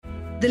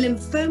The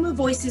Lymphoma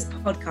Voices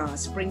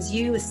podcast brings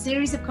you a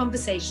series of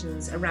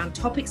conversations around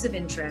topics of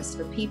interest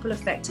for people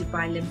affected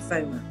by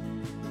lymphoma,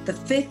 the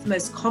fifth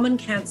most common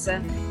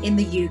cancer in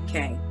the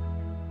UK.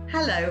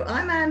 Hello,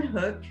 I'm Anne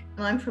Hook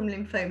and I'm from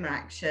Lymphoma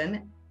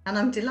Action, and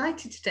I'm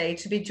delighted today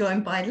to be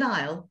joined by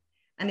Lyle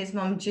and his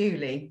mum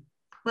Julie.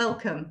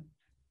 Welcome.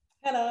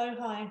 Hello,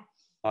 hi.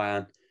 Hi,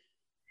 Anne.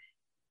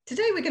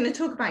 Today we're going to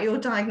talk about your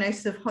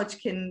diagnosis of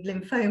Hodgkin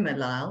lymphoma,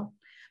 Lyle,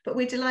 but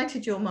we're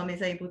delighted your mum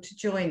is able to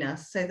join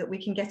us so that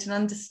we can get an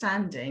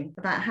understanding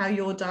about how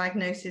your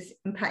diagnosis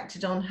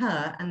impacted on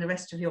her and the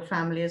rest of your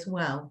family as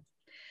well.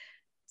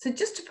 So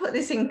just to put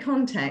this in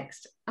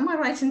context, am I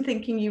right in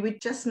thinking you were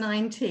just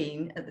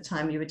 19 at the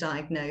time you were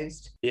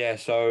diagnosed? Yeah,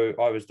 so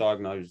I was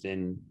diagnosed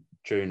in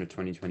June of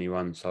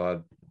 2021, so I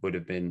would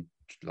have been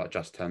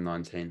just turned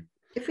 19.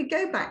 If we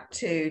go back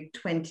to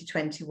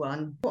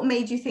 2021, what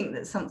made you think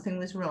that something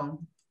was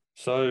wrong?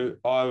 So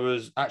I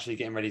was actually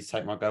getting ready to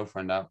take my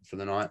girlfriend out for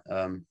the night.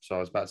 So I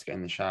was about to get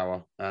in the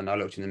shower and I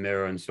looked in the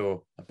mirror and saw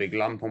a big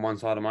lump on one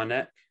side of my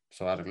neck.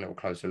 So I had a little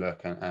closer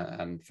look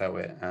and felt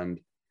it, and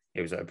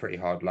it was a pretty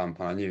hard lump.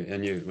 And I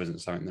knew it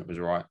wasn't something that was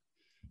right.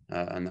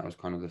 And that was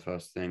kind of the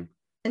first thing.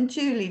 And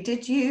Julie,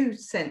 did you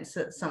sense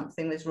that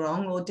something was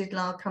wrong, or did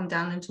Lyle come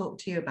down and talk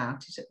to you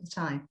about it at the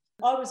time?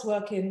 I was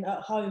working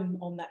at home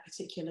on that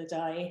particular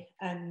day,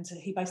 and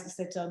he basically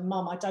said,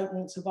 Mum, I don't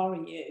want to worry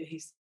you. He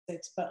said,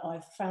 but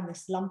I've found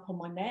this lump on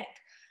my neck.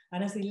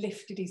 And as he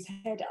lifted his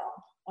head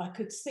up, I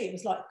could see it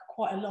was like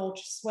quite a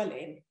large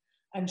swelling.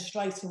 And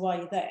straight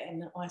away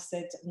then I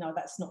said, no,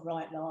 that's not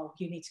right, Lyle.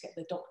 You need to get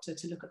the doctor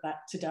to look at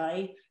that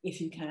today,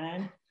 if you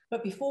can.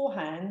 But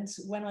beforehand,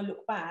 when I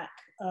look back,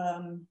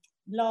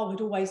 Lyle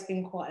had always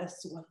been quite a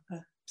sort of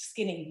a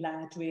skinny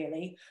lad,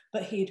 really,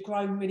 but he had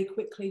grown really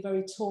quickly,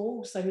 very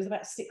tall. So he was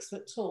about 6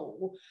 foot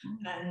tall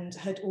and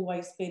had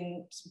always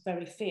been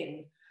very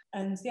thin.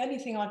 And the only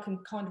thing I can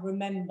kind of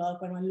remember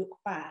when I look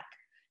back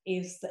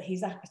is that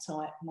his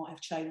appetite might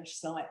have changed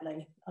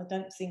slightly. I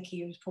don't think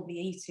he was probably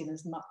eating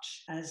as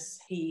much as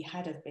he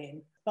had have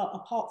been. But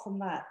apart from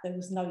that, there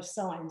was no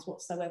signs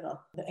whatsoever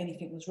that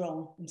anything was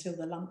wrong until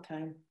the lump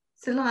came.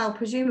 So Lyle,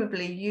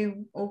 presumably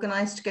you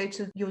organised to go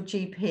to your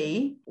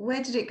GP.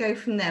 Where did it go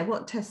from there?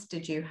 What tests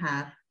did you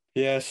have?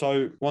 Yeah,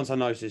 so once I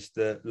noticed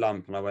the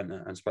lump and I went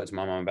and spoke to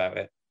my mum about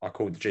it, I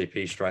called the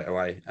GP straight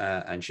away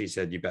and she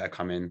said, you better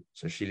come in.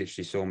 So she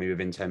literally saw me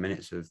within 10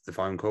 minutes of the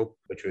phone call,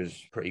 which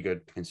was pretty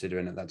good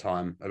considering at that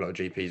time a lot of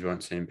GPs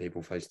weren't seeing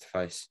people face to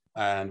face.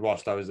 And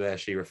whilst I was there,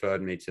 she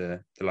referred me to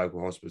the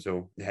local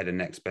hospital, the head and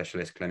neck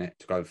specialist clinic,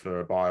 to go for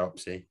a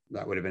biopsy.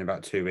 That would have been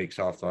about 2 weeks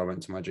after I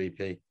went to my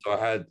GP. So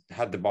I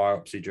had the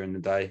biopsy during the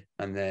day,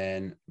 and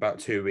then about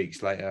 2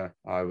 weeks later,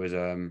 I was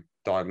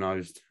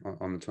diagnosed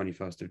on the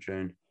 21st of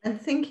June. And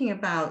thinking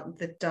about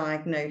the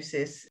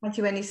diagnosis, had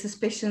you any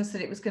suspicions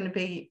that it was going to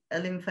be a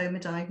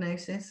lymphoma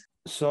diagnosis?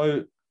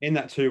 So in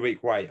that 2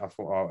 week wait, I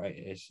thought,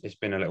 it's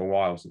been a little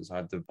while since I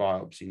had the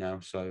biopsy now.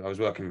 So I was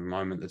working from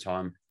home at the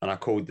time, and I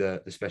called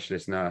the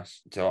specialist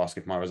nurse to ask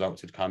if my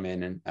results had come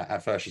in. And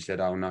at first she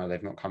said, oh no,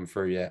 they've not come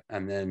through yet.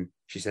 And then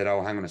she said,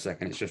 oh, hang on a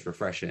second, it's just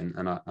refreshing.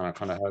 And I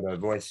kind of heard her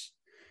voice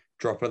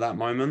drop at that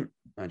moment,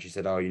 and she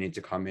said, oh, you need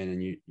to come in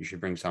and you should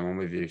bring someone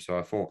with you. So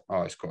I thought,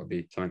 oh, it's got to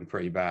be something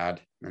pretty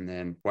bad. And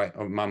then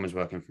mum was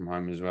working from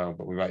home as well,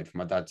 but we waited for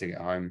my dad to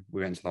get home.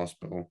 We went to the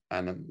hospital,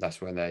 and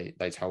that's when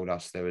they told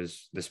us there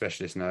was the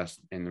specialist nurse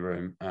in the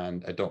room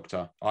and a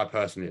doctor. I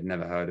personally had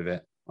never heard of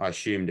it. I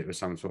assumed it was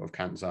some sort of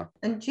cancer.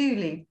 And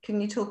Julie,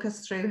 can you talk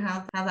us through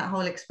how that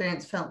whole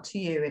experience felt to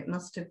you? It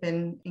must have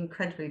been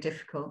incredibly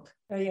difficult.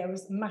 Yeah, it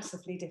was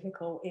massively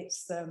difficult.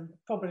 It's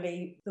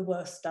probably the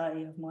worst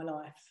day of my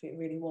life. It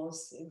really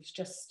was. It was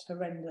just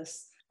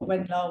horrendous.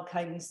 When Lyle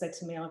came and said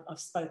to me, I've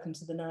spoken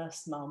to the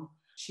nurse, Mum,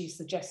 she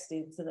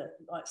suggested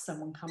that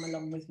someone come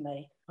along with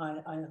me. I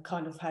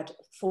kind of had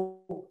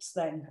thoughts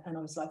then, and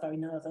I was very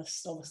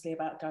nervous, obviously,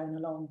 about going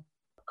along.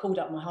 Called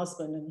up my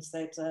husband and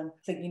said, I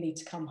think you need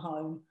to come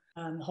home.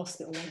 The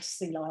hospital went to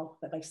see Lyle,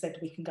 but they said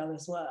we can go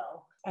as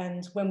well.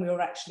 And when we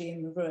were actually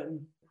in the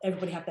room,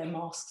 everybody had their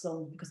masks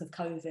on because of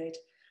COVID.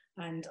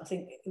 And I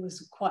think it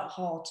was quite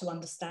hard to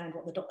understand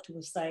what the doctor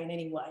was saying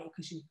anyway,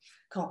 because you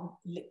can't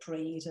lip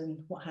read and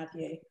what have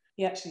you.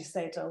 He actually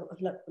said, oh,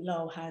 look,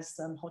 Lyle has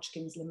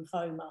Hodgkin's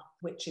lymphoma,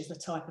 which is a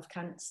type of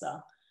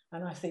cancer.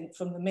 And I think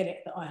from the minute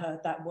that I heard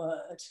that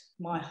word,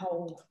 my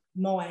whole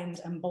mind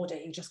and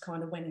body just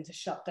kind of went into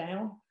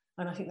shutdown.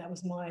 And I think that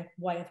was my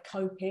way of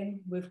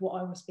coping with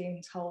what I was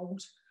being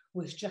told,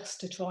 was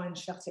just to try and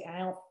shut it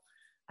out.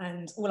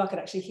 And all I could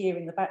actually hear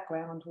in the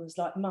background was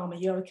like, Mum, are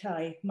you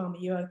okay? Mum,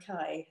 are you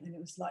okay? And it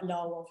was like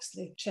Lyle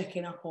obviously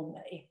checking up on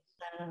me.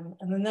 And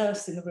the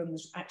nurse in the room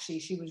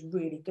she was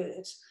really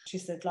good. She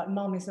said,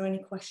 Mum, is there any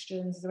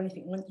questions? Is there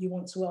anything you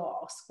want to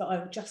ask? But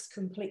I just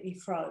completely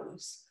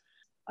froze.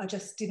 I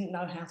just didn't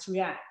know how to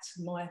react.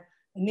 My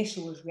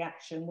initial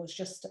reaction was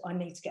just, I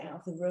need to get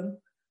out of the room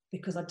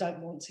because I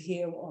don't want to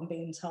hear what I'm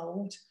being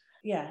told.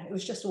 Yeah, it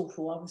was just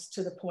awful. I was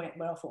to the point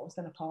where I thought I was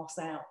going to pass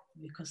out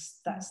because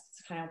that's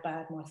how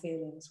bad my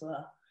feelings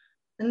were.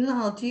 And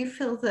Lyle, do you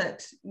feel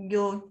that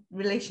your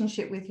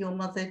relationship with your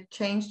mother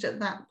changed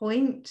at that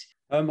point?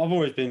 I've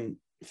always been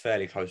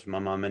fairly close with my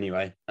mum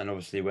anyway, and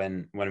obviously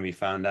when we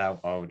found out,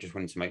 I just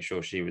wanted to make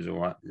sure she was all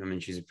right. I mean,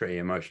 she's a pretty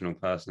emotional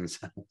person,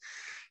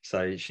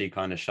 so she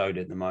kind of showed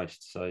it the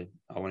most. So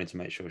I wanted to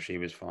make sure she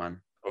was fine.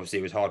 Obviously,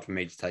 it was hard for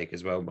me to take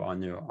as well, but I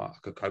knew I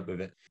could cope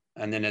with it.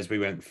 And then as we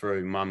went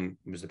through, Mum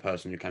was the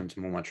person who came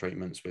to all my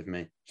treatments with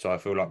me. So I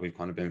feel like we've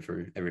kind of been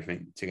through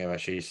everything together.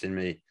 She's seen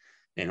me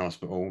in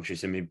hospital. She's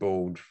seen me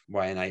bald,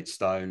 weighing 8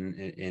 stone,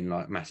 in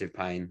like massive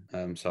pain.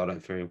 So I don't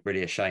feel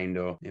really ashamed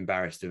or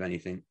embarrassed of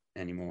anything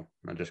anymore.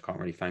 I just can't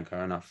really thank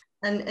her enough.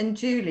 And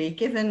Julie,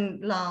 given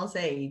Lyle's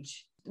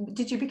age,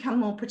 did you become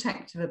more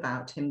protective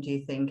about him, do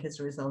you think, as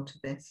a result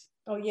of this?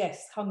 Oh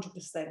yes,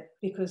 100%.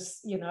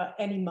 Because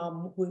any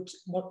mum would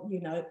want,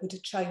 would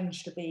have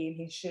changed to be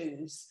in his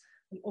shoes.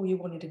 All you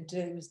wanted to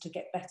do was to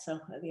get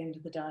better at the end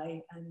of the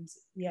day, and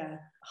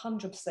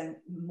 100%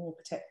 more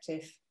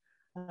protective.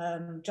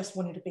 Just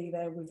wanted to be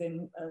there with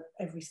him at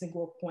every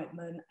single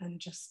appointment, and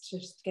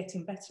just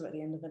getting better at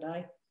the end of the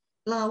day.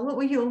 Lyle, what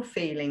were your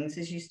feelings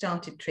as you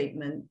started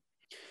treatment?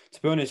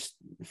 To be honest,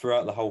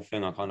 throughout the whole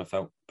thing, I kind of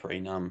felt pretty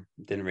numb.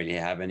 Didn't really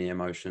have any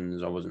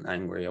emotions. I wasn't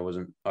angry. I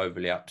wasn't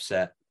overly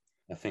upset.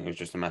 I think it was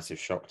just a massive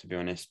shock, to be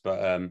honest.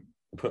 But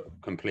put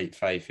complete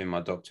faith in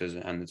my doctors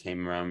and the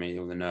team around me,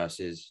 all the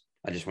nurses.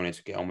 I just wanted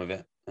to get on with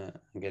it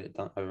and get it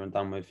done, over and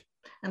done with.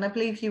 And I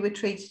believe you were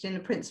treated in a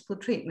principal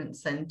treatment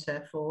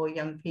centre for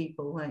young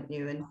people, weren't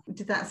you? And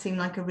did that seem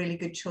like a really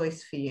good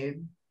choice for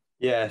you?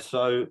 Yeah,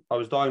 so I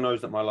was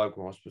diagnosed at my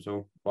local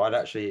hospital, but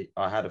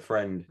I had a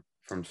friend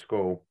from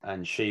school,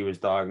 and she was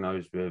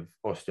diagnosed with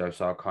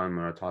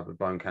osteosarcoma, a type of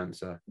bone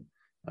cancer,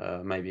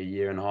 maybe a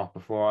year and a half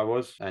before I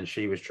was, and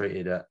she was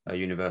treated at a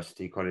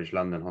University College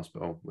London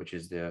hospital, which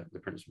is the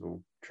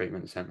principal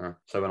treatment centre.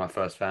 So when I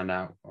first found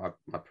out,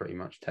 I pretty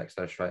much texted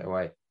her straight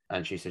away,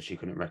 and she said she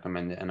couldn't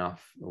recommend it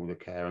enough, all the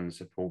care and the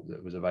support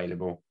that was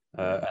available.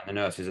 And the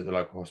nurses at the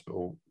local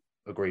hospital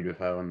agreed with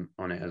her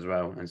on it as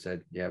well, and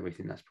said, yeah, we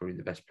think that's probably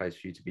the best place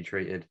for you to be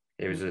treated.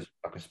 It was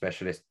like a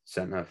specialist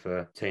centre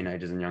for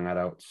teenagers and young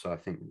adults, so I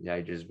think the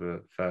ages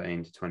were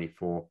 13 to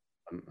 24,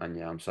 and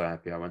I'm so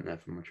happy I went there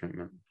for my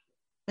treatment.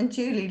 And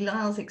Julie,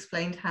 Lyle's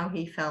explained how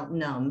he felt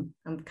numb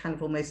and kind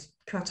of almost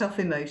cut off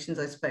emotions,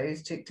 I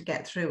suppose, to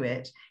get through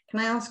it. Can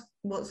I ask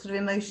what sort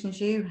of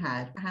emotions you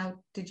had? How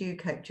did you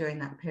cope during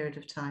that period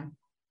of time?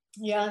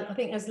 Yeah, I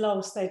think as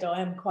Lyle said,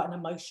 I am quite an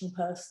emotional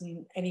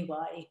person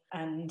anyway,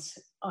 and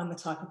I'm the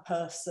type of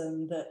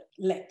person that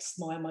lets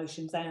my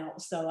emotions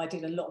out. So I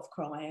did a lot of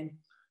crying.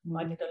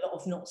 I did a lot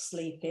of not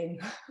sleeping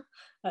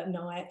at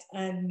night.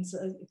 And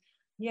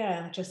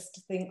I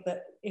just think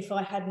that if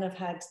I hadn't have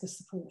had the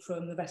support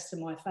from the rest of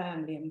my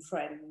family and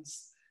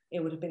friends,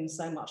 it would have been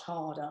so much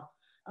harder.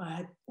 I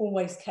had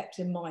always kept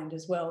in mind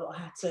as well, I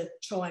had to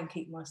try and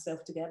keep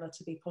myself together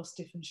to be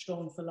positive and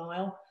strong for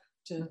Lyle,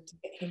 to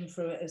get him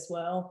through it as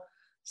well.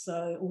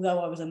 So although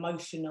I was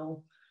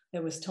emotional,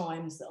 there was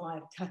times that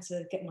I had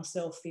to get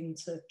myself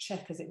into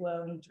check, as it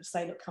were, and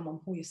say, look, come on,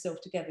 pull yourself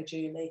together,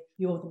 Julie.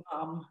 You're the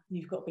mum.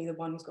 You've got to be the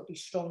one who's got to be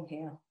strong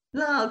here.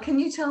 Lyle, can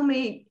you tell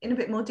me in a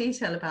bit more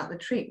detail about the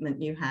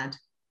treatment you had?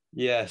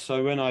 Yeah,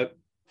 so when I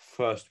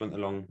first went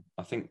along,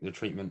 I think the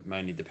treatment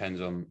mainly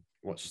depends on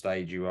what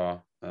stage you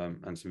are,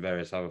 and some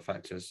various other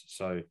factors.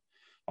 So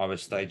I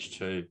was stage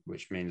 2,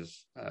 which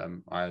means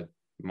I had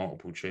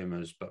multiple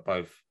tumours, but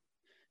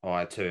I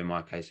had 2 in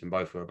my case, and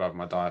both were above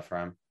my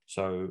diaphragm.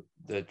 So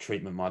the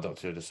treatment my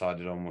doctor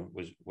decided on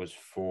was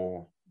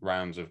 4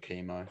 rounds of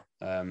chemo.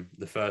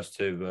 The first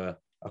 2 were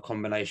a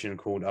combination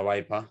called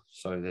OAPA.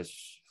 So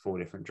there's 4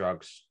 different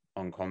drugs: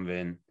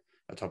 Onconvin,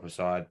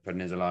 etoposide,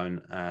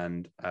 prednisolone,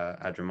 and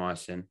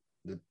adriamycin.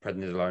 The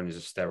prednisolone is a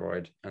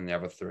steroid, and the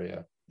other 3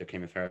 are the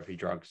chemotherapy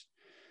drugs.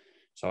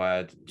 So I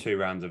had 2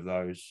 rounds of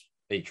those.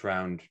 Each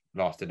round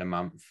lasted a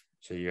month.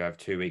 So you have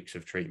 2 weeks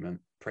of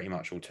treatment, pretty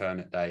much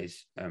alternate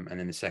days. And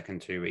then the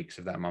second 2 weeks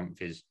of that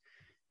month is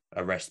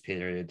a rest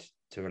period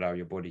to allow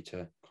your body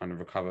to kind of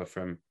recover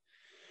from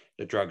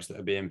the drugs that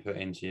are being put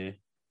into you.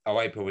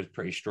 OAPA was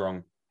pretty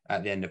strong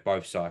at the end of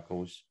both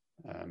cycles.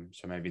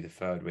 So maybe the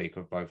 3rd week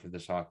of both of the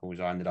cycles,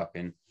 I ended up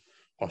in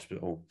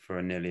hospital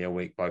for nearly a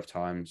week both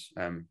times,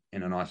 in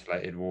an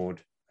isolated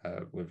ward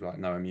with like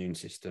no immune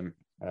system,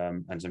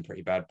 and some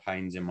pretty bad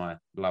pains in my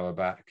lower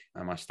back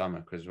and my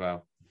stomach as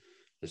well.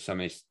 There's so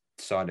many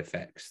side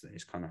effects that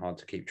it's kind of hard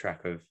to keep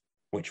track of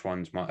which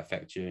ones might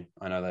affect you.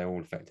 I know they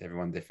all affect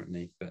everyone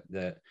differently, but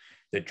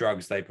the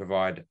drugs they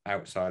provide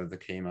outside of the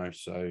chemo,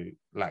 so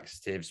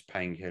laxatives,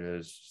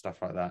 painkillers,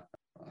 stuff like that,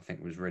 I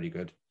think was really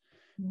good.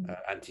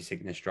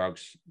 Anti-sickness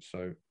drugs.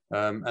 So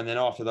and then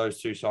after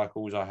those 2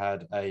 cycles, I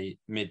had a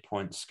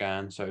midpoint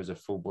scan, so it was a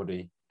full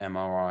body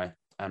MRI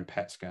and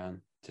PET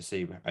scan to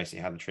see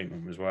basically how the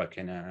treatment was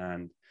working,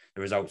 and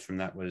the results from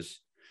that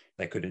was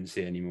they couldn't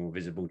see any more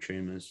visible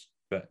tumours,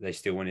 but they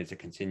still wanted to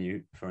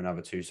continue for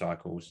another 2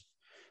 cycles.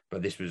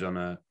 But this was on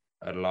a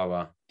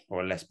lower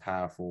or a less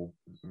powerful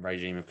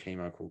regime of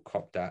chemo called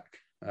Copdac,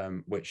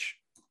 which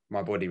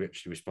my body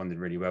actually responded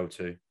really well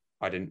to.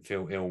 I didn't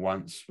feel ill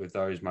once with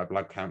those. My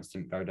blood counts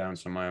didn't go down,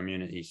 so my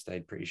immunity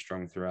stayed pretty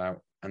strong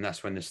throughout. And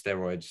that's when the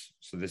steroids,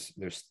 the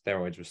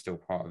steroids were still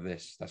part of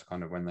this. That's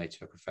kind of when they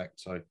took effect.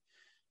 So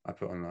I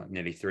put on like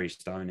nearly 3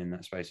 stone in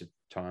that space of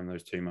time,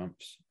 those 2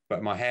 months.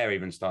 But my hair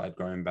even started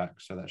growing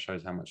back. So that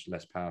shows how much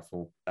less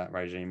powerful that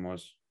regime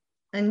was.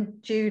 And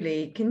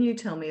Julie, can you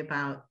tell me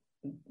about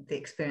the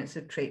experience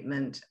of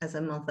treatment as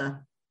a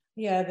mother?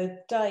 Yeah,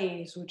 the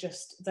days were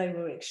they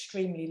were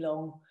extremely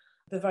long.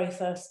 The very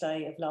first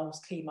day of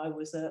Lyle's chemo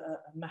was a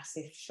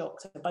massive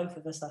shock to both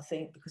of us, I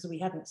think, because we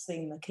hadn't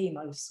seen the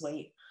chemo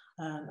suite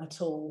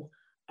at all.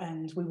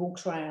 And we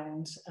walked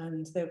around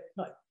and they're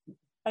like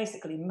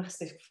basically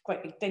massive,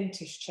 great big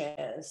dentist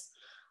chairs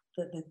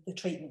that the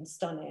treatment's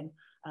done in.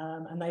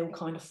 And they all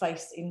kind of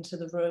face into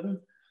the room.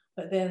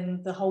 But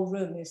then the whole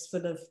room is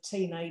full of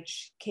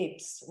teenage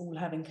kids all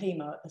having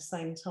chemo at the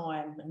same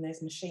time. And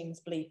there's machines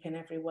bleeping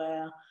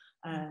everywhere.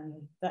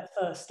 And that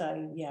first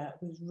day, yeah,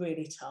 it was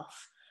really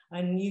tough.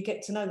 And you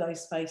get to know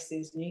those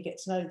faces and you get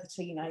to know the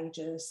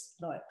teenagers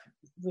like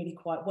really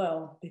quite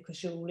well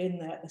because you're all in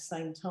there at the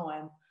same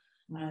time.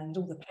 And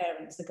all the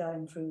parents are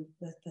going through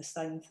the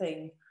same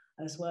thing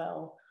as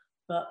well.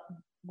 But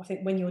I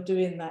think when you're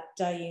doing that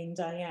day in,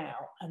 day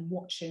out and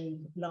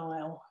watching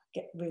Lyle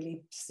get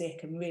really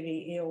sick and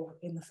really ill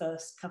in the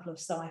first couple of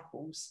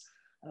cycles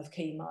of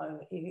chemo,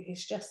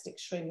 it's just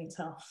extremely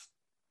tough.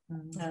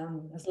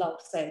 As Lyle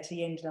said,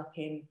 he ended up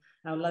in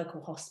our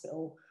local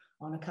hospital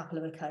on a couple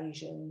of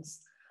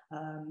occasions.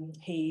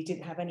 He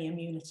didn't have any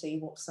immunity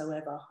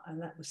whatsoever,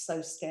 and that was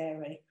so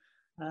scary.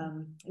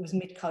 It was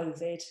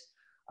mid-COVID.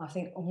 I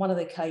think on one of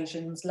the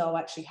occasions, Lyle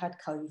actually had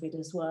COVID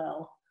as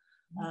well.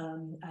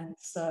 And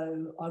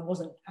so I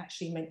wasn't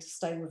actually meant to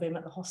stay with him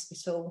at the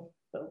hospital,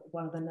 but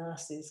one of the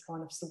nurses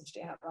kind of sorted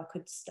it out that I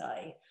could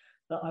stay,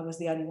 but I was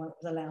the only one that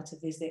was allowed to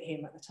visit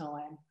him at the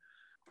time.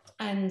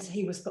 And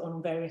he was put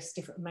on various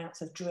different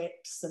amounts of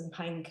drips and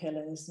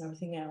painkillers and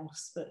everything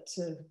else. But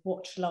to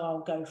watch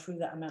Lyle go through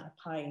that amount of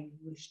pain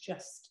was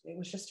just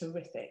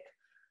horrific.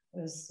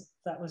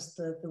 That was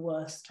the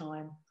worst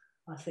time,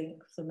 I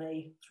think, for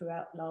me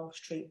throughout Lyle's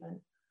treatment.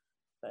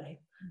 But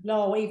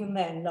Lyle, even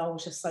then, Lyle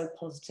was just so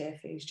positive.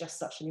 He was just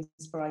such an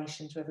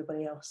inspiration to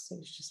everybody else. It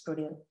was just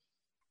brilliant.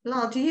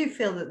 Lyle, do you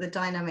feel that the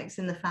dynamics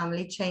in the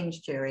family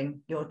changed during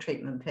your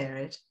treatment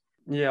period?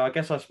 Yeah, I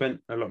guess I spent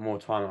a lot more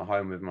time at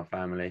home with my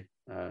family,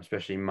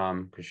 especially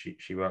mum, because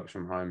she works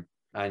from home.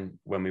 And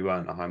when we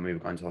weren't at home, we were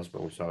going to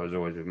hospital, so I was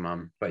always with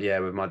mum. But yeah,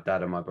 with my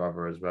dad and my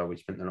brother as well, we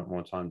spent a lot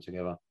more time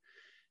together.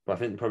 But I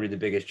think probably the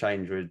biggest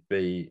change would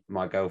be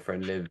my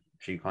girlfriend, Liv.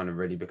 She kind of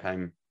really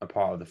became a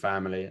part of the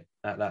family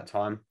at that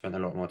time. Spent a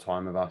lot more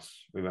time with us.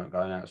 We weren't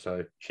going out,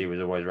 so she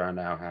was always around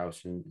our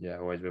house and yeah,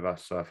 always with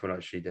us. So I feel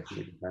like she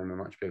definitely became a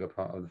much bigger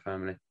part of the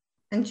family.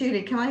 And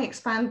Julie, can I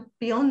expand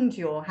beyond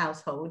your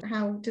household?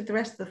 How did the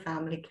rest of the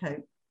family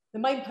cope? The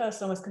main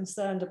person I was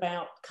concerned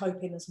about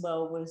coping as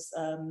well was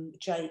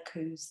Jake,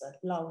 who's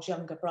Lyle's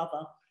younger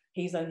brother.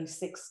 He's only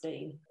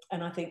 16.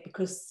 And I think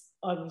because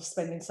I was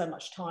spending so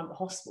much time at the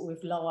hospital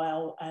with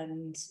Lyle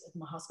and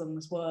my husband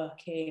was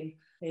working,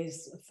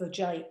 is for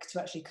Jake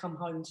to actually come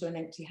home to an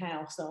empty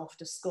house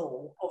after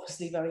school,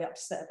 obviously very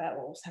upset about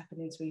what was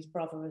happening to his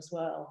brother as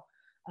well.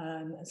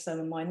 And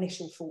so my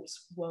initial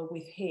thoughts were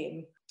with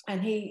him.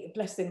 And he,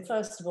 bless him,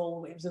 first of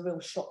all, it was a real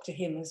shock to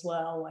him as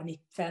well. And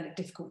he found it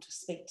difficult to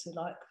speak to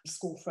like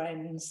school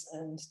friends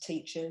and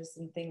teachers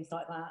and things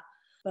like that.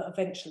 But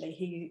eventually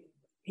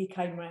he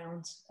came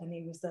round and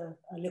he was a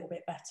little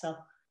bit better.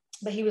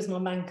 But he was my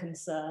main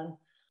concern.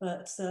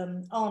 But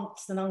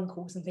aunts and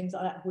uncles and things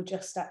like that were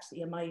just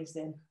absolutely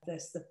amazing. The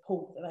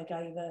support that they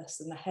gave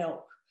us and the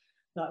help,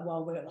 like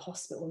while we were at the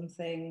hospital and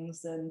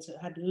things, and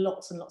had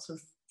lots and lots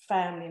of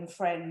family and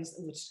friends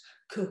that would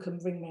cook and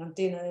bring round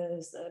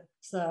dinners.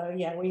 So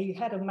yeah, we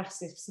had a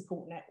massive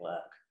support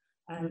network,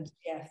 and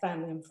yeah,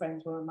 family and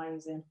friends were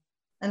amazing.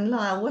 And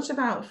Lyle, what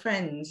about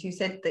friends? You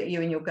said that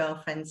you and your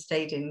girlfriend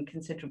stayed in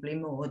considerably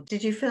more.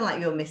 Did you feel like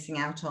you were missing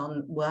out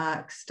on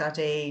work,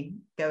 study,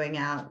 going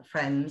out,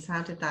 friends?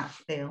 How did that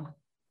feel?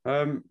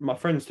 My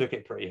friends took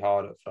it pretty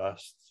hard at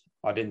first.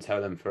 I didn't tell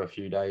them for a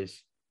few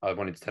days. I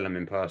wanted to tell them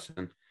in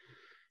person.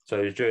 So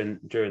it was during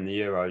the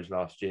Euros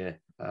last year.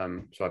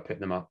 So I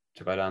picked them up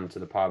to go down to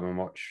the pub and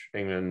watch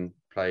England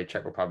play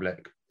Czech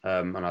Republic.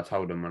 And I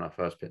told them when I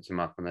first picked them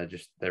up, and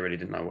they really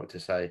didn't know what to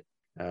say.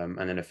 And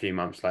then a few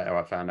months later,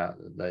 I found out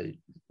that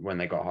when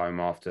they got home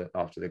after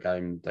the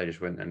game, they just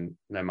went, and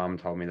their mum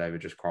told me they were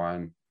just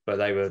crying. But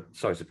they were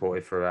so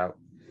supportive throughout.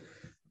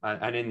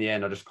 And in the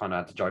end, I just kind of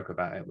had to joke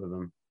about it with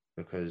them,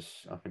 because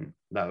I think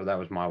that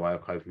was my way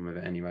of coping with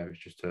it anyway. It was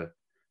just to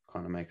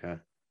kind of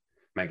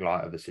make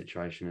light of the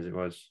situation as it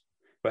was.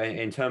 But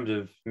in terms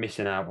of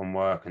missing out on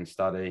work and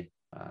study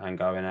and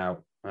going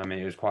out, I mean,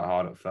 it was quite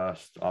hard at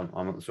first. I'm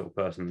not the sort of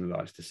person who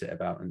likes to sit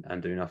about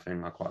and do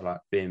nothing. I quite like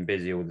being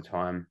busy all the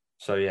time.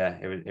 So yeah,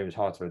 it was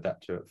hard to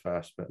adapt to at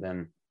first, but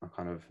then I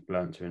kind of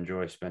learned to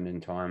enjoy spending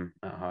time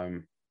at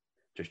home,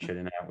 just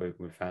chilling out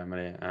with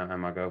family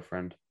and my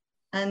girlfriend.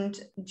 And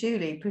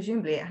Julie,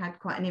 presumably it had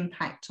quite an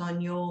impact on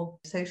your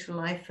social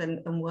life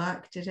and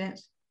work, did it?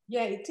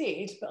 Yeah, it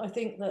did. But I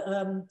think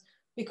that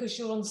because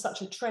you're on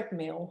such a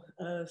treadmill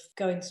of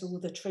going to all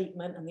the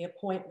treatment and the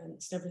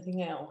appointments and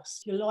everything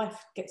else, your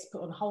life gets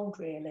put on hold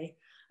really,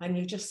 and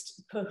you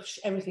just push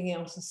everything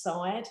else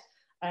aside.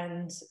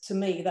 And to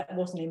me, that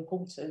wasn't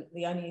important.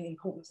 The only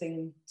important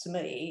thing to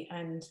me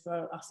and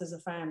for us as a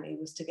family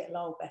was to get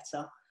Lyle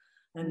better.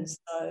 And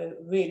so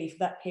really for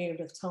that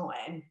period of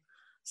time,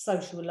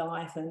 social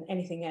life and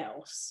anything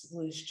else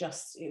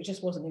it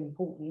just wasn't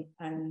important,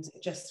 and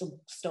it just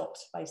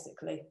stopped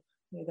basically.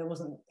 There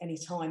wasn't any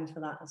time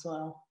for that as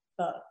well,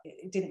 but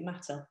it didn't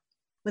matter.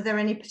 Were there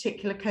any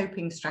particular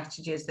coping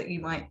strategies that you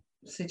might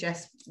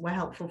suggest were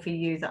helpful for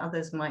you that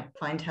others might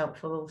find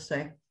helpful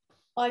also?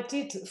 I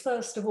did,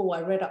 first of all,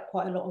 I read up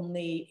quite a lot on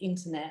the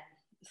internet,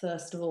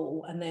 first of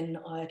all, and then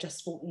I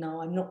just thought,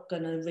 no, I'm not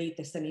going to read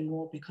this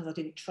anymore because I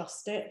didn't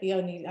trust it. The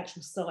only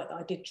actual site that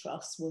I did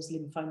trust was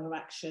Lymphoma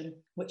Action,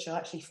 which I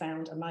actually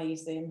found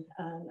amazing.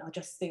 And I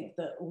just think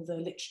that all the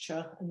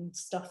literature and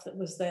stuff that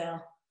was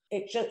there,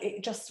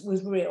 it just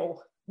was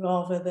real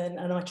rather than,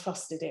 and I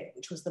trusted it,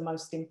 which was the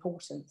most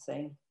important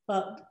thing.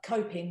 But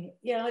coping,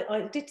 yeah,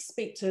 I did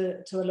speak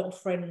to a lot of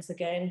friends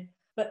again,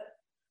 but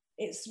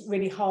it's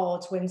really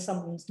hard when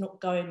someone's not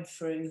going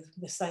through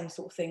the same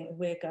sort of thing that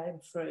we're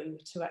going through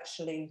to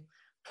actually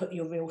put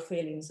your real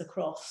feelings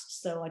across.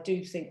 So I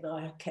do think that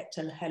I kept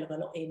a hell of a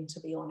lot in,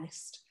 to be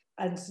honest.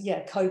 And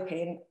yeah,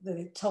 coping,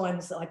 the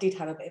times that I did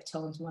have a bit of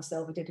time to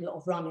myself, I did a lot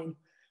of running,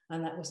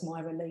 and that was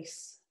my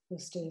release,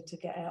 was to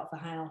get out of the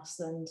house.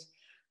 And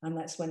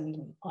that's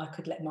when I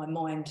could let my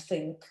mind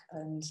think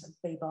and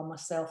be by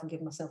myself and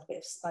give myself a bit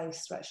of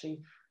space to actually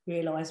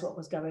realise what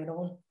was going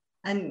on.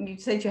 And you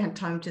said you had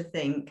time to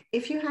think.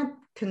 If you had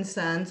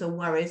concerns or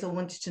worries or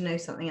wanted to know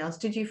something else,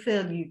 did you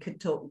feel you could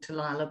talk to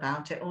Lyle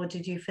about it, or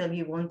did you feel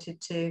you wanted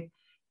to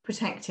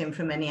protect him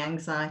from any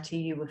anxiety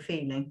you were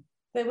feeling?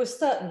 There were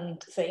certain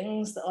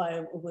things that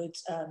I would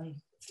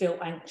feel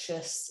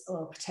anxious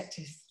or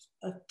protective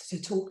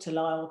to talk to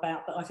Lyle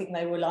about, but I think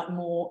they were like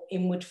more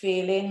inward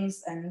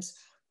feelings and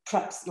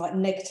perhaps like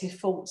negative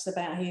thoughts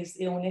about his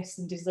illness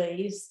and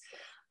disease.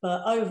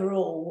 But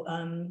overall,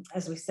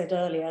 as we said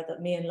earlier,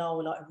 that me and Lyle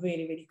were like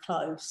really, really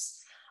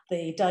close.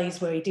 The days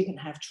where he didn't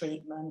have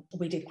treatment,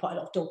 we did quite a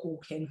lot of dog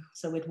walking.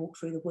 So we'd walk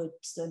through the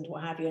woods and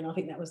what have you. And I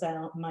think that was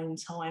our main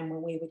time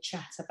when we would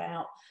chat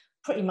about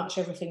pretty much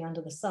everything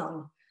under the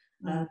sun.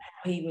 How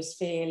he was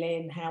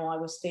feeling, how I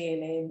was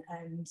feeling.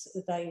 And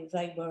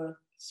they were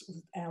sort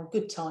of our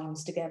good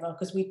times together,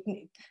 because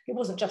it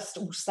wasn't just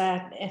all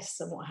sadness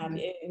and what have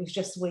you. It was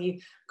just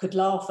we could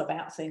laugh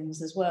about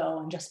things as well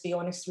and just be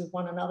honest with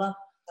one another.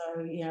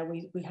 So yeah,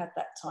 we had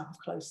that type of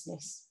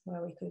closeness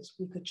where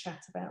we could chat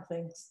about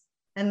things.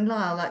 And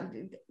Lyle, like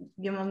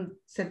your mum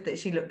said that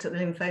she looked at the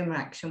Lymphoma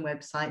Action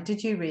website.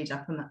 Did you read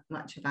up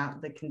much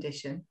about the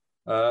condition?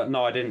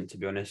 No, I didn't, to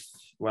be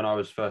honest. When I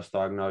was first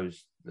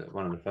diagnosed,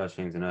 one of the first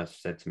things the nurse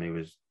said to me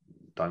was,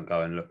 don't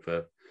go and look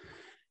for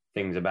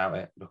things about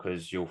it,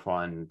 because you'll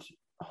find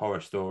horror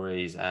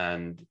stories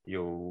and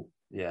you'll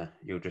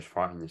just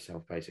frighten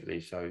yourself, basically.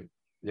 So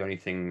the only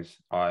things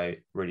I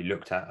really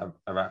looked at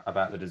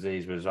about the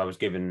disease was I was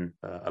given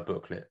a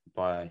booklet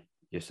by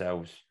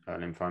yourselves,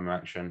 Lymphoma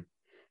Action.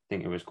 I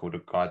think it was called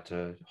A Guide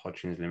to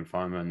Hodgkin's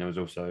Lymphoma, and there was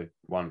also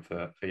one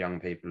for young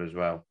people as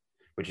well,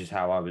 which is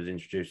how I was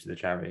introduced to the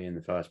charity in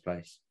the first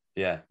place.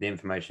 Yeah, the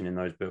information in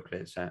those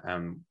booklets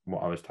and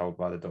what I was told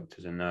by the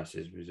doctors and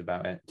nurses was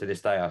about it. To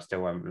this day, I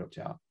still haven't looked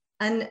it up.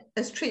 And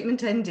as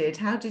treatment ended,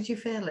 how did you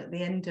feel at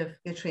the end of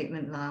your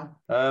treatment,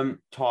 Lyle?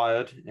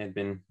 Tired. It had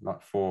been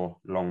like 4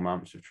 long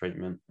months of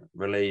treatment.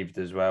 Relieved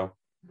as well,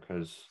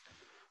 because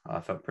I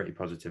felt pretty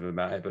positive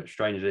about it. But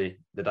strangely,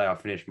 the day I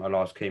finished my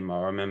last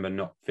chemo, I remember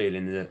not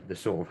feeling the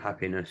sort of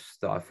happiness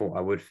that I thought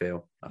I would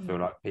feel. I feel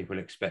like people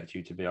expect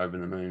you to be over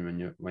the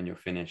moon when you're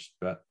finished.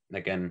 But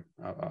again,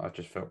 I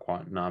just felt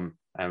quite numb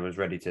and was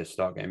ready to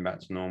start getting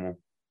back to normal.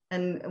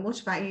 And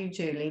what about you,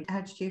 Julie?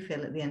 How did you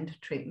feel at the end of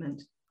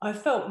treatment? I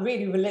felt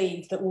really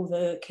relieved that all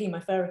the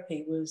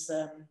chemotherapy was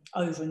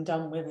over and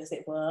done with, as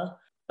it were,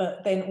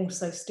 but then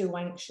also still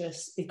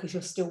anxious because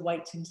you're still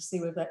waiting to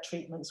see whether that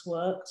treatment's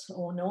worked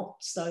or not.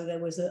 So there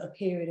was a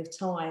period of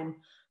time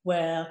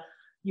where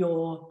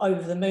you're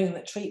over the moon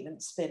that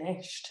treatment's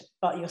finished,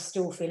 but you're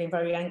still feeling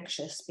very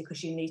anxious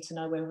because you need to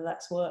know whether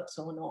that's worked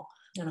or not.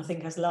 And I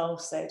think, as Lyle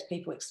said,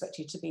 people expect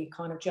you to be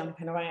kind of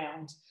jumping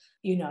around.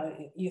 You know,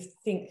 you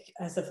think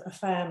as a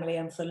family,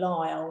 and for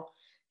Lyle,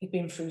 he'd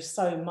been through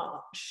so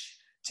much,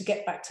 to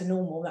get back to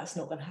normal, that's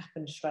not going to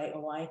happen straight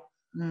away.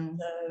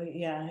 So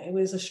yeah, it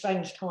was a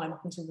strange time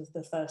up until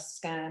the first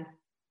scan.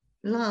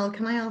 Lyle,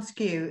 can I ask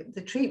you,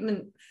 the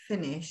treatment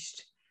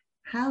finished,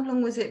 how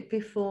long was it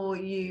before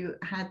you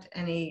had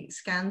any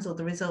scans or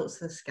the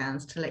results of the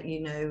scans to let you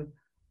know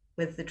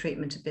whether the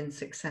treatment had been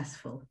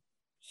successful?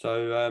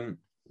 So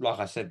like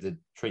I said, the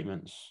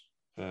treatments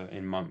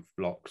in month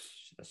blocks.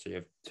 So you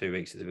have 2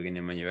 weeks at the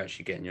beginning when you're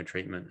actually getting your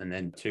treatment, and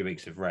then 2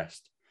 weeks of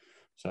rest.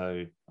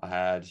 So I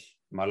had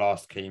my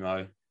last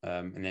chemo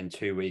And then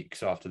 2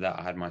 weeks after that,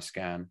 I had my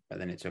scan. But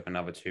then it took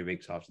another 2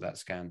 weeks after that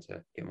scan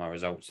to get my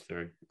results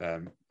through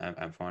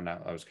and find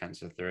out I was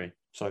cancer 3.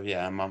 So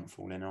yeah, a month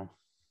all in all.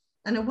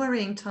 And a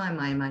worrying time,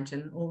 I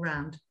imagine, all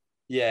round.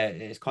 Yeah,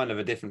 it's kind of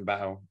a different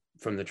battle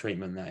from the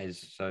treatment, that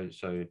is. So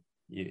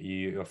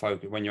you're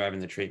focused when you're having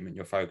the treatment,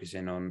 you're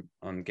focusing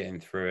on getting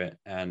through it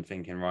and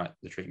thinking, right,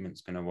 the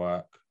treatment's going to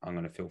work, I'm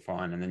going to feel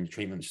fine, and then the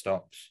treatment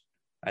stops,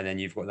 and then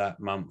you've got that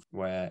month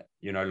where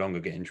you're no longer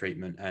getting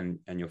treatment, and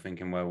you're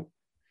thinking, well,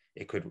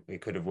 it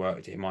could have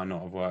worked, it might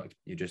not have worked,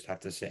 you just have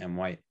to sit and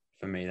wait.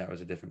 For me, that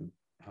was a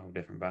whole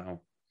different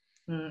battle.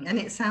 And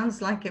it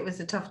sounds like it was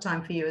a tough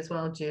time for you as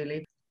well,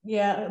 Julie.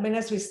 Yeah, I mean,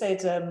 as we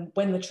said,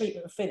 when the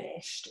treatment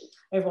finished,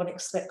 everyone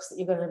expects that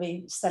you're going to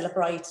be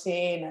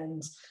celebrating,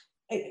 and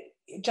it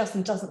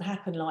just doesn't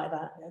happen like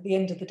that. At the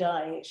end of the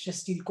day, it's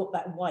just you've got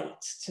that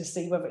wait to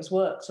see whether it's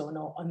worked or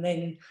not, and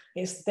then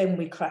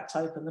we cracked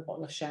open the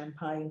bottle of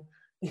champagne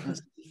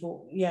because we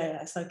thought,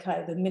 yeah, it's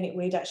okay. The minute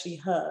we'd actually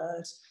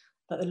heard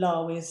that the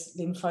Lyle is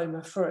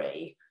lymphoma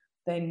free,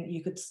 then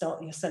you could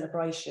start your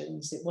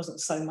celebrations. It wasn't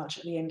so much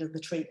at the end of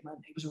the treatment.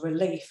 It was a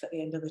relief at the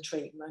end of the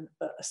treatment,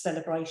 but a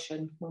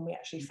celebration when we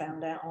actually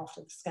found out after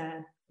the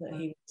scan that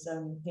he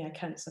was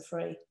cancer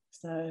free.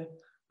 So,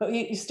 but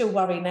you still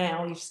worry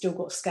now. You've still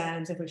got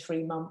scans every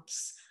 3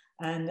 months.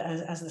 And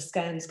as the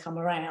scans come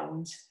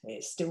around,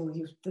 it's still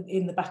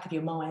in the back of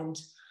your mind,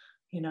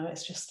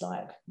 it's just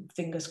like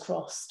fingers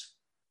crossed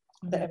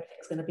that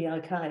everything's going to be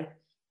okay.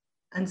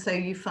 And so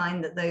you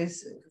find that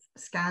those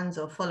scans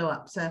or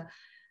follow-ups are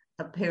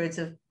periods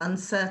of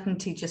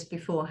uncertainty just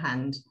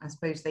beforehand. I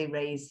suppose they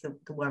raise the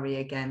worry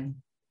again.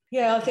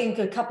 Yeah, I think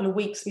a couple of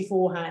weeks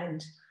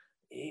beforehand,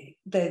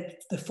 the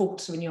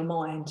thoughts are in your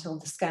mind till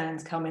the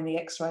scans come in, the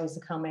x-rays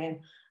are coming,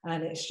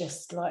 and it's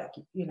just like,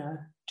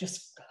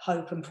 just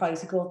hope and pray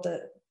to God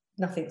that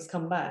nothing's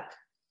come back.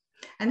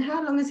 And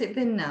how long has it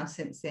been now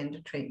since the end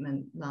of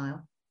treatment,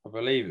 Lyle? I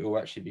believe it will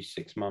actually be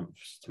 6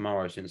 months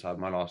tomorrow since I had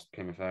my last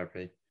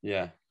chemotherapy.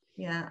 Yeah.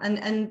 Yeah,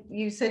 and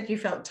you said you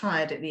felt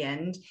tired at the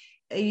end.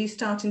 Are you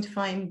starting to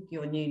find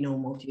your new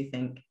normal, do you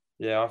think?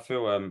 Yeah, I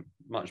feel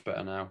much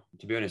better now.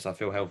 To be honest, I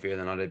feel healthier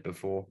than I did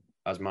before.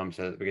 As Mum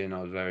said at the beginning,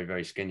 I was very,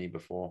 very skinny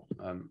before,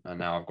 and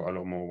now I've got a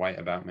lot more weight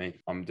about me.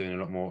 I'm doing a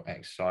lot more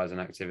exercise and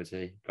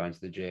activity, going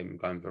to the gym,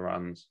 going for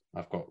runs.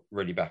 I've got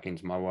really back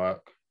into my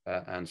work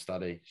and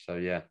study. So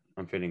yeah,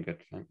 I'm feeling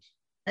good, thanks.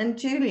 And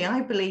Julie,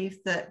 I believe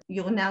that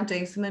you're now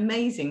doing some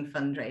amazing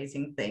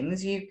fundraising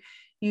things.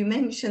 You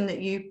mentioned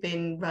that you've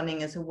been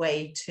running as a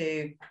way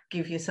to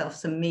give yourself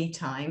some me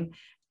time.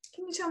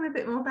 Can you tell me a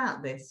bit more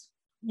about this?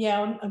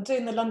 Yeah, I'm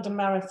doing the London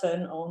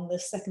Marathon on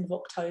the 2nd of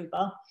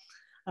October.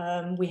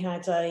 We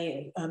had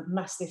a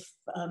massive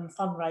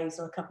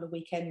fundraiser a couple of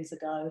weekends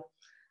ago.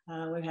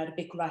 We had a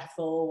big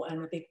raffle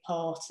and a big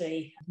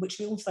party, which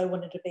we also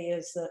wanted to be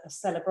as a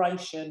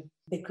celebration,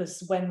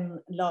 because when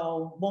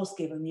Lyle was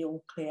given the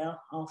all clear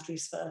after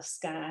his first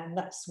scan,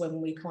 that's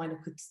when we kind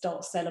of could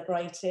start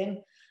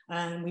celebrating.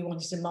 And we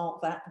wanted to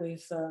mark that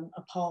with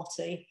a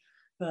party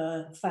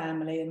for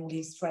family and all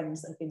his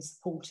friends that have been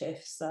supportive.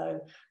 So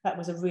that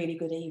was a really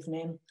good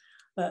evening.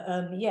 But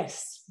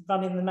yes,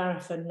 running the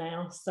marathon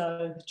now,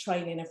 so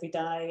training every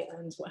day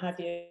and what have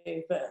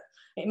you. But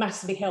it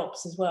massively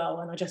helps as well.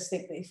 And I just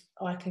think that if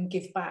I can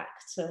give back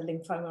to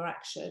Lymphoma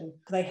Action,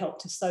 they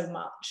helped us so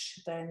much,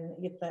 then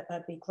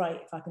that'd be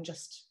great if I can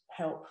just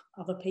help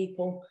other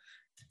people.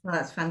 Well,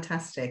 that's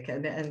fantastic.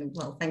 And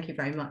well, thank you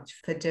very much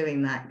for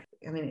doing that.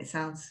 I mean, it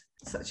sounds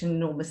such an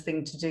enormous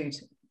thing to do.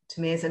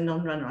 To me as a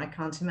non-runner, I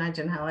can't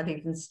imagine how I'd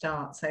even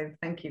start. So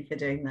thank you for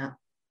doing that.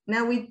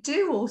 Now, we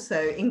do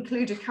also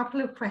include a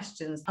couple of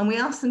questions and we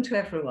ask them to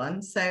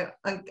everyone. So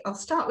I'll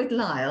start with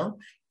Lyle.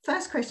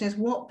 First question is,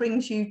 what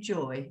brings you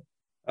joy?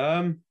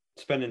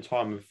 Spending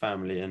time with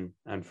family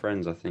and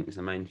friends, I think, is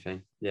the main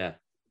thing. Yeah,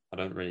 I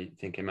don't really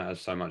think it matters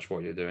so much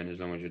what you're doing as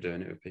long as you're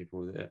doing it with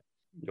people that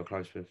you're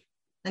close with.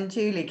 And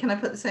Julie, can I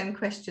put the same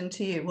question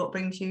to you? What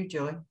brings you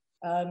joy?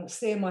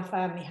 Seeing my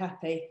family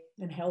happy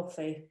and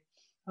healthy,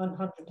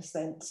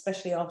 100%,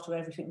 especially after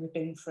everything we've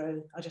been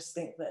through. I just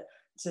think that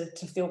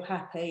to feel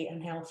happy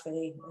and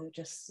healthy,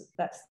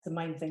 that's the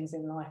main things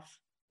in life.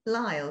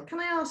 Lyle, can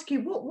I ask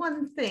you, what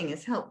one thing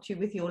has helped you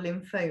with your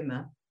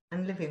lymphoma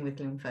and living with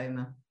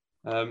lymphoma?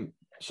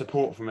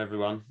 Support from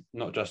everyone,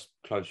 not just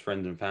close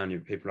friends and family,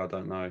 but people I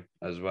don't know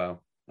as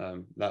well.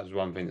 That was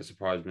one thing that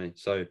surprised me.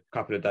 So a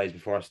couple of days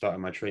before I started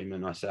my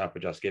treatment, I set up a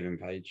Just Giving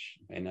page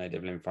in aid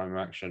of Lymphoma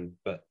Action,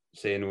 but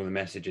seeing all the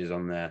messages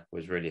on there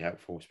was really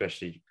helpful,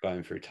 especially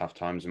going through tough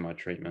times in my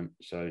treatment.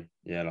 So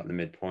yeah, like the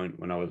midpoint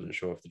when I wasn't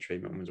sure if the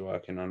treatment was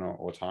working or not,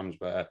 or times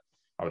where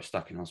I was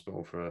stuck in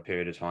hospital for a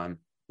period of time.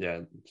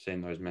 Yeah,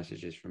 seeing those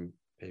messages from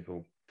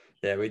people.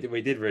 Yeah, we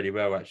did really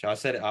well, actually. I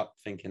set it up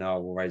thinking,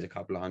 we'll raise a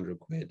couple of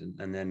 £100,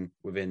 and then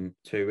within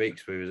 2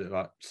 weeks, we was at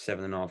like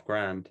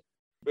 £7,500.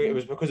 It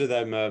was because of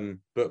them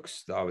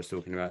books that I was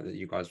talking about that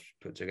you guys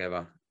put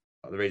together.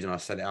 The reason I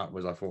set it up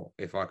was I thought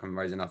if I can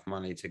raise enough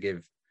money to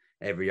give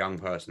every young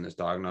person that's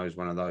diagnosed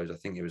one of those, I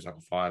think it was like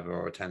a £5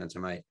 or a £10 to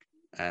make.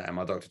 And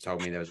my doctor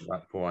told me there was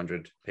about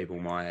 400 people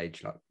my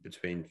age, like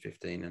between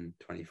 15 and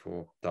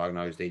 24,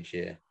 diagnosed each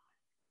year.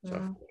 So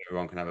if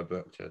everyone can have a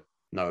book to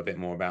know a bit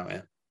more about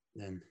it,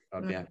 then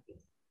I'd be happy.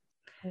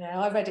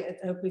 Yeah, I read it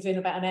within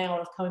about an hour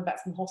of coming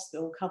back from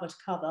hospital, cover to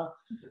cover,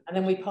 and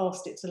then we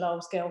passed it to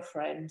Lyle's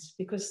girlfriend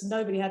because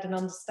nobody had an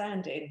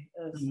understanding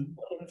of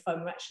what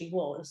lymphoma actually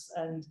was.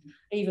 And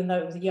even though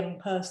it was a young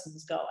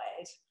person's guide,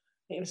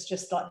 it was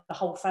just like the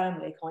whole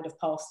family kind of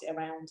passed it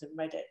around and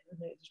read it,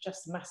 and it was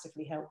just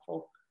massively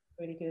helpful,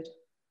 really good.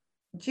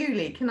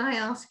 Julie, can I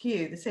ask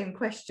you the same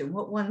question?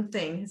 What one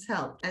thing has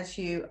helped as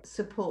you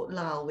support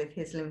Lyle with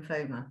his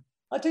lymphoma?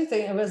 I do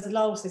think, as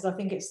Lyle says, I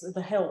think it's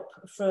the help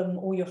from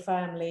all your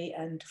family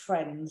and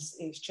friends.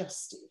 It's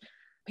just,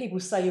 people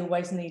say you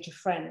always need your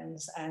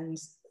friends, and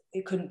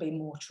it couldn't be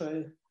more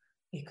true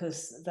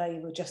because they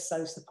were just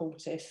so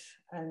supportive.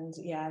 And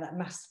yeah, that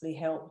massively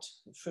helped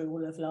through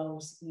all of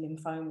Lyle's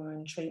lymphoma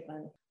and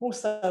treatment.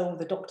 Also, all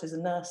the doctors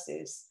and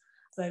nurses,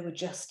 they were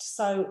just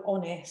so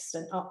honest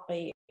and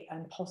upbeat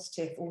and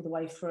positive all the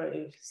way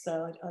through.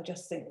 So I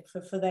just think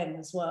for them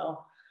as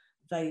well,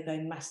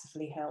 they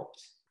massively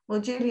helped. Well,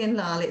 Julie and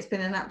Lyle, it's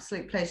been an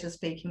absolute pleasure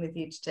speaking with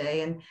you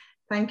today, and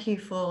thank you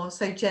for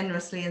so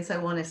generously and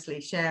so honestly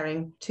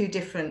sharing two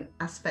different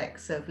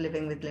aspects of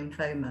living with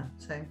lymphoma.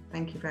 So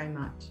thank you very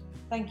much.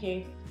 Thank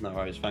you. No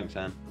worries, thanks,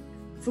 Anne.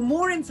 For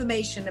more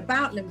information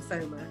about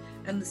lymphoma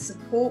and the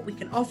support we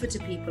can offer to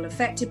people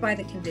affected by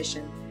the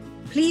condition,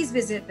 please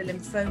visit the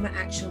Lymphoma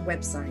Action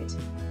website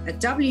at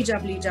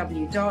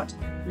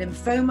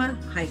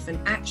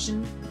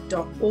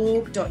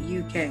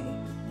www.lymphoma-action.org.uk.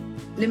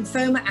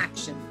 Lymphoma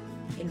Action.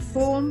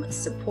 Inform,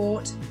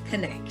 support,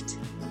 connect.